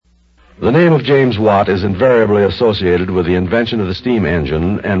The name of James Watt is invariably associated with the invention of the steam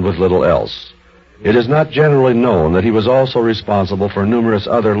engine and with little else. It is not generally known that he was also responsible for numerous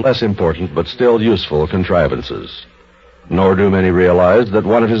other less important but still useful contrivances. Nor do many realize that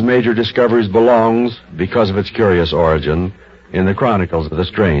one of his major discoveries belongs, because of its curious origin, in the chronicles of the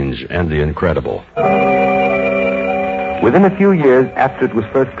strange and the incredible. Within a few years after it was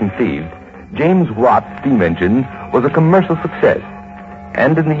first conceived, James Watt's steam engine was a commercial success.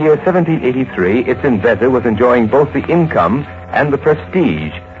 And in the year 1783, its inventor was enjoying both the income and the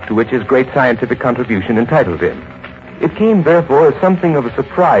prestige to which his great scientific contribution entitled him. It came, therefore, as something of a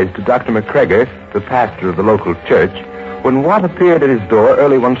surprise to Dr. McGregor, the pastor of the local church, when Watt appeared at his door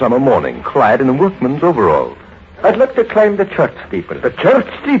early one summer morning, clad in a workman's overalls. I'd like to climb the church steeple. The church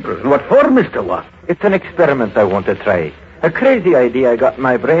steeple? And what for, Mr. Watt? It's an experiment I want to try. A crazy idea I got in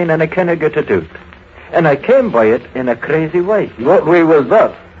my brain, and I cannot get it out. And I came by it in a crazy way. What way was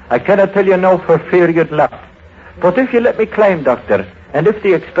that? I cannot tell you now for fear you'd laugh. But if you let me climb, Doctor, and if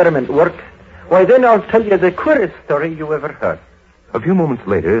the experiment works, why then I'll tell you the queerest story you ever heard. A few moments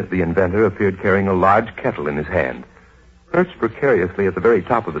later, the inventor appeared carrying a large kettle in his hand. Perched precariously at the very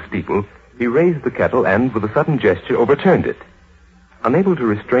top of the steeple, he raised the kettle and, with a sudden gesture, overturned it. Unable to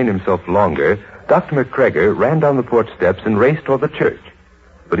restrain himself longer, Dr. McGregor ran down the porch steps and raced toward the church.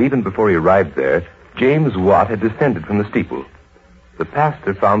 But even before he arrived there, James Watt had descended from the steeple. The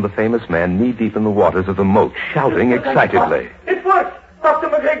pastor found the famous man knee-deep in the waters of the moat, shouting excitedly. It worked! Dr.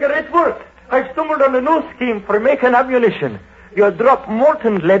 McGregor, it worked! I stumbled on a new scheme for making ammunition. You drop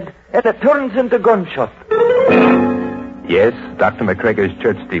molten lead and it turns into gunshot. Yes, Dr. McGregor's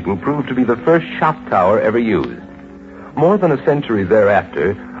church steeple proved to be the first shot tower ever used. More than a century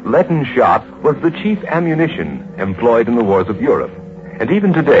thereafter, leaden shot was the chief ammunition employed in the wars of Europe. And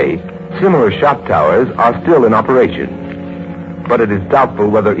even today, similar shot towers are still in operation. But it is doubtful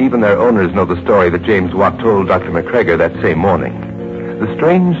whether even their owners know the story that James Watt told Dr. McGregor that same morning. The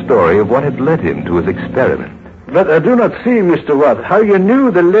strange story of what had led him to his experiment. But I do not see, Mr. Watt, how you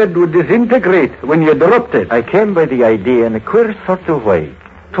knew the lead would disintegrate when you dropped it. I came by the idea in a queer sort of way.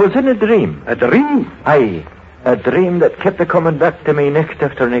 'Twas in a dream. A dream? Aye, a dream that kept a-coming back to me next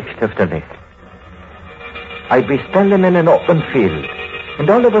after next after next. I'd be standing in an open field, and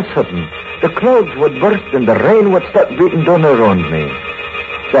all of a sudden, the clouds would burst and the rain would start beating down around me.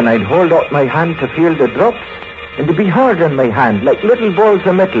 Then I'd hold out my hand to feel the drops, and they'd be hard in my hand, like little balls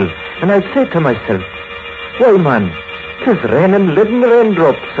of metal, and I'd say to myself, why, man, 'tis raining leaden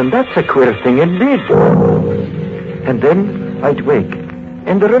raindrops, and that's a queer thing indeed. And then I'd wake,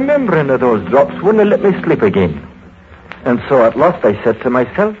 and the remembering of those drops wouldn't let me sleep again. And so at last I said to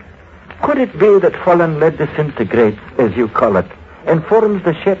myself, could it be that fallen lead disintegrates, as you call it, and forms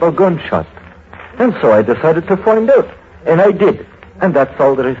the shape of gunshot? And so I decided to find out, and I did, and that's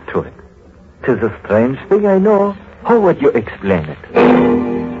all there is to it. 'Tis a strange thing, I know. How would you explain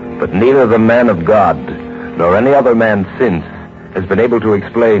it? But neither the man of God nor any other man since has been able to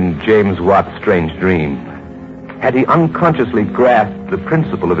explain James Watt's strange dream. Had he unconsciously grasped the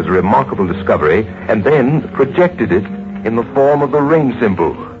principle of his remarkable discovery and then projected it in the form of the ring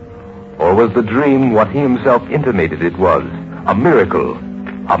symbol? Or was the dream what he himself intimated it was? A miracle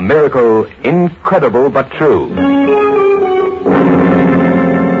incredible but true.